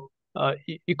 So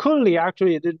you currently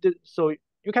actually so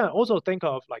you can also think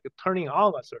of like turning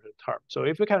on a certain term. So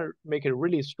if you can make it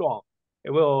really strong, it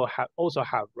will also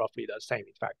have roughly the same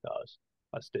effect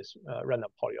as this random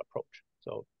poly approach.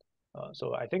 So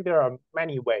I think there are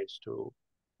many ways to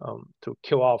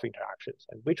kill off interactions,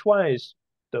 and which one is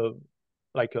the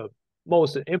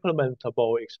most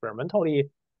implementable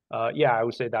experimentally? Yeah, I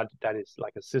would say that is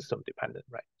like a system dependent,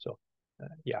 right? So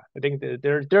yeah, I think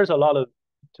there's a lot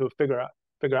to figure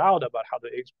out about how to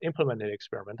implement it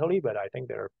experimentally, but I think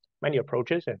there are many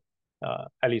approaches, and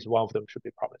at least one of them should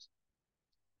be promising.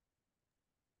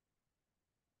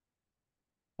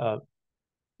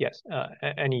 Yes.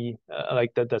 Any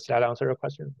like does that answer your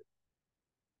question?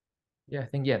 Yeah, I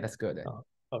think that's good.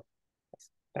 Okay.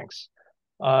 Thanks.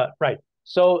 Right.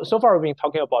 So far we've been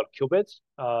talking about qubits,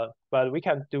 but we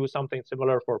can do something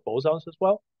similar for bosons as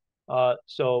well.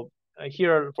 So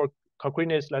here for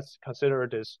concreteness, let's consider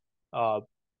this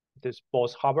this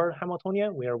Bose-Hubbard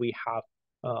Hamiltonian, where we have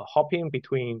hopping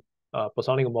between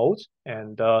bosonic modes,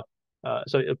 and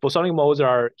so bosonic modes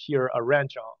are here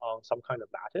arranged on some kind of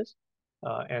lattice,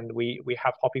 and we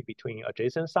have hopping between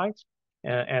adjacent sites,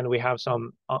 and we have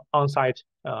some on-site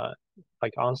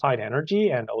on-site energy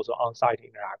and also on-site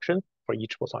interaction for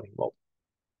each bosonic mode.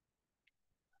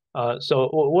 So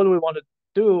what we want to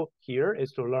do here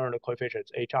is to learn the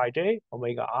coefficients hij,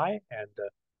 omega I, and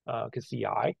ci.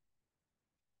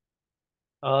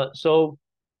 So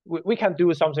we can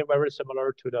do something very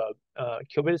similar to the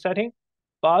qubit setting,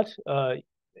 but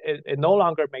it no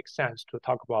longer makes sense to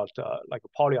talk about like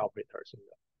poly operators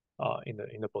in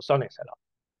the bosonic setup.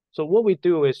 So what we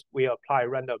do is we apply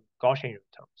random Gaussian unit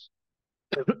terms.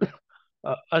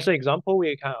 As an example,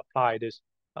 we can apply this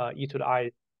e to the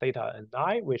I theta and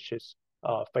I, which is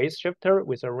a phase shifter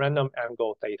with a random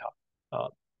angle theta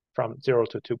from 0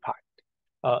 to 2 pi.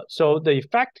 So the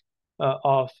effect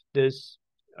of this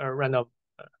random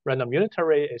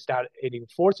unitary is that it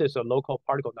enforces a local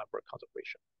particle number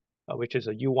conservation, which is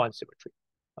a U1 symmetry.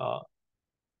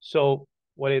 So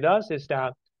what it does is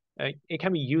that it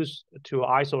can be used to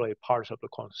isolate parts of the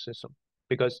quantum system,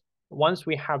 because once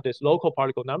we have this local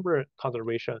particle number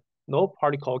conservation, no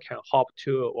particle can hop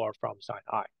to or from side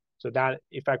I. So that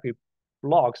effectively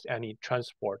blocks any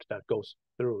transport that goes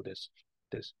through this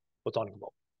bosonic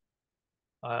mode.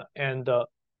 And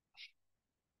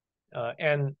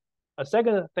a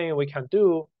second thing we can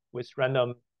do with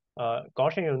random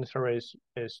Gaussian unitaries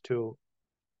is to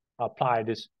apply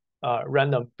this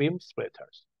random beam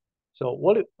splitters. So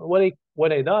what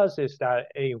it does is that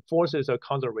it enforces a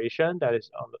conservation that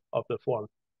is of the form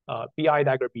bi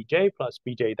dagger bj plus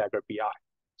bj dagger bi.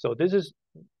 So this is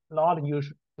not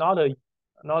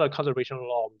a conservation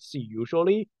law we see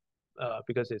usually,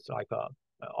 because it's like a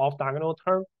off diagonal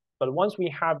term. But once we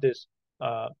have this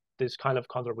this kind of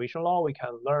conservation law, we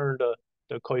can learn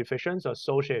the coefficients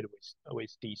associated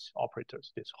with these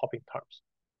operators, these hopping terms.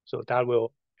 So that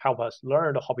will help us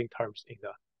learn the hopping terms in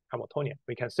the Hamiltonian.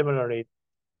 We can similarly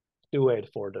do it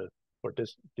for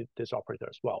this operator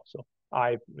as well. So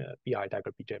I bi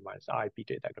dagger bj minus I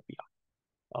bj dagger bi.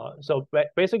 So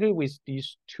basically with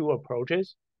these two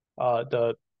approaches,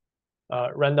 the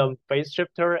random phase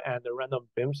shifter and the random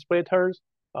beam splitters,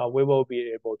 we will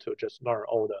be able to just learn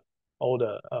all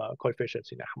the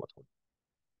coefficients in the Hamiltonian.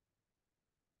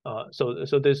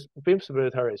 So this beam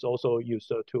splitter is also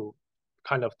used to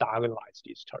kind of diagonalize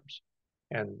these terms,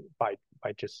 and by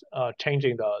just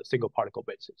changing the single particle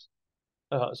basis.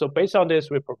 So based on this,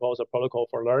 we propose a protocol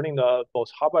for learning the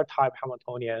Bose-Hubbard type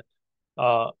Hamiltonian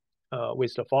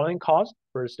with the following cost.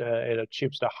 First, it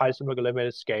achieves the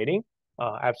Heisenberg-limited scaling,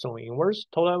 epsilon inverse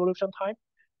total evolution time,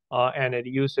 and it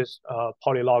uses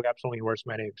polylog epsilon inverse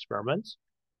many experiments.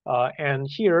 And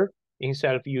here,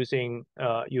 instead of using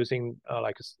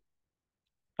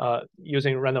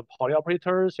using random poly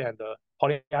operators and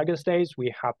poly eigenstates,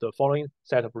 we have the following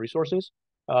set of resources.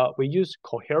 We use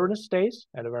coherent states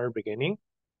at the very beginning,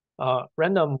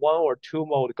 random 1 or 2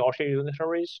 mode Gaussian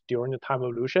unitaries during the time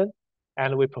evolution,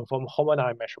 and we perform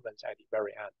homonyme measurements at the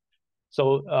very end.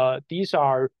 So these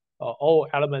are all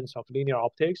elements of linear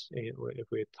optics if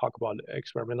we talk about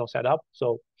experimental setup.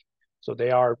 So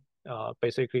they are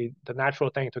basically the natural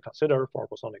thing to consider for a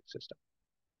bosonic system.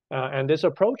 And this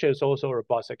approach is also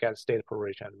robust against state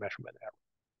deprivation and measurement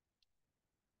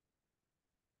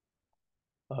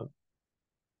error.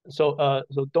 So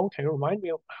Dong, can you remind me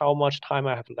of how much time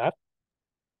I have left?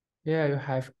 Yeah, you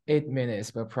have 8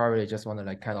 minutes, but probably just want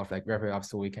to kind of wrap it up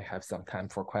so we can have some time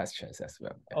for questions as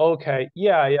well. Okay,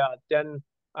 yeah. Then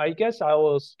I guess I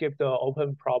will skip the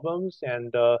open problems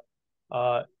and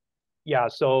yeah.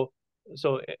 So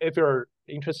if you're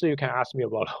interested, you can ask me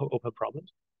about open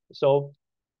problems. So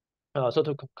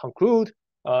to conclude,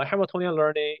 Hamiltonian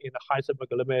learning in the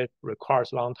Heisenberg limit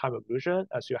requires long time evolution,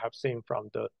 as you have seen from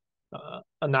the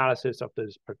analysis of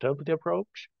this perturbative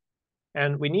approach,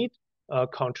 and we need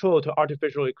control to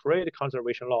artificially create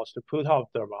conservation laws to put off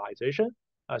thermalization,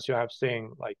 as you have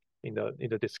seen in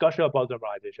the discussion about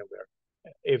thermalization, where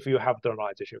if you have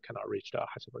thermalization, you cannot reach the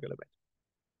Heisenberg limit.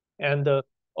 And the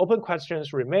open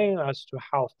questions remain as to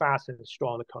how fast and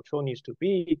strong the control needs to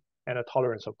be, and the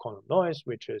tolerance of quantum noise,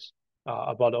 which is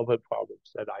about open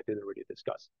problems that I didn't really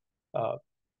discuss.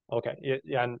 Okay,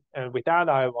 yeah, and with that,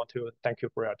 I want to thank you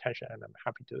for your attention, and I'm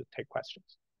happy to take questions.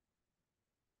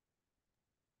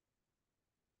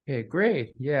 Okay,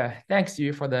 great. Yeah, thanks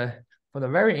you for the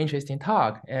very interesting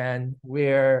talk. And we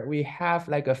have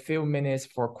a few minutes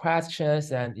for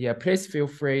questions, and yeah, please feel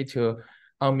free to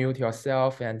unmute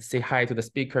yourself and say hi to the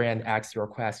speaker and ask your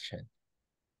question.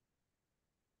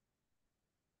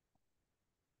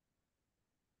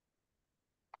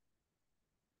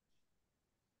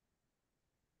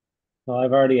 Well,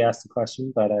 I've already asked a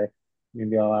question, but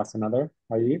maybe I'll ask another.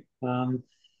 Are you?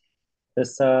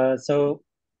 So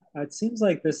it seems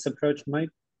like this approach might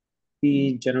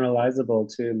be generalizable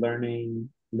to learning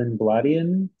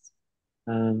Lindbladians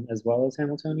as well as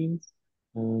Hamiltonians.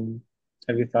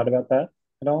 Have you thought about that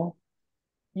at all?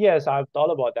 Yes, I've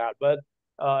thought about that, but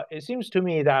it seems to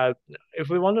me that if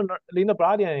we want to learn,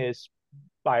 Lindbladian is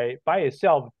by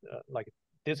itself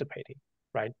dissipating,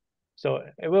 right? So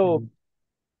it will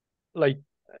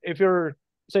if you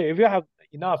have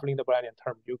enough Lindbladian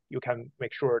term, you can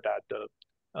make sure that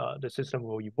the system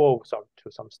will evolve to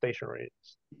some stationary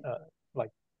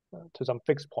to some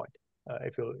fixed point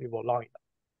if you evolve long enough.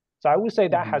 So I would say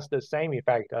that has the same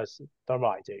effect as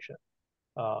thermalization,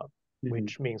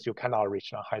 which means you cannot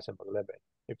reach a Heisenberg limit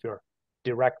if you're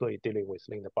directly dealing with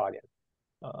Lindbladian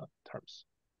terms.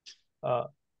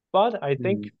 But I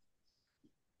think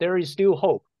there is still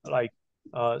hope.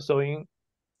 So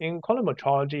in quantum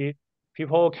metrology,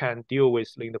 people can deal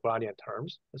with Lindbladian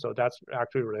terms. So that's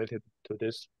actually related to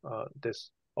this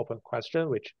open question,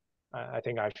 which I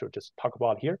think I should just talk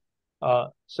about here.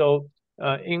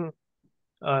 In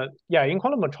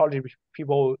quantum metrology,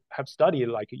 people have studied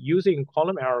using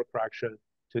quantum error correction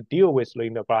to deal with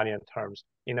Lindbladian terms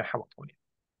in a Hamiltonian.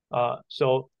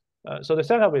 So the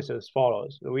setup is as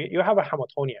follows: you have a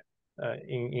Hamiltonian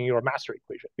in your master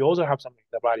equation. You also have some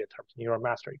Lindbladian terms in your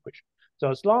master equation. So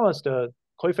as long as the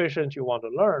coefficient you want to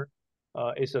learn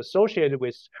is associated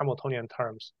with Hamiltonian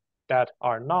terms that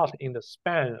are not in the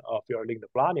span of your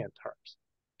Lindbladian terms,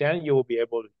 then you will be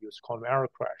able to use quantum error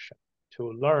correction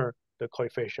to learn the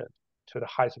coefficient to the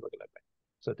Heisenberg limit.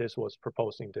 So this was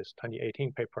proposed in this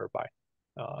 2018 paper by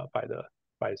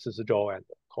Zhou and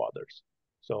co-authors.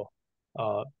 So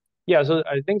so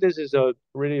I think this is a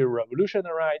really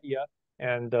revolutionary idea.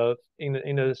 And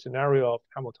in the scenario of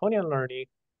Hamiltonian learning,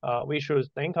 we should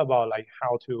think about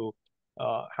how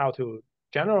to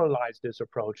generalize this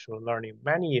approach to learning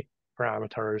many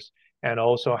parameters, and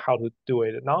also how to do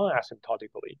it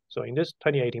non-asymptotically. So in this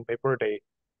 2018 paper,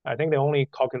 I think they only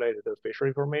calculated the Fisher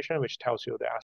information, which tells you the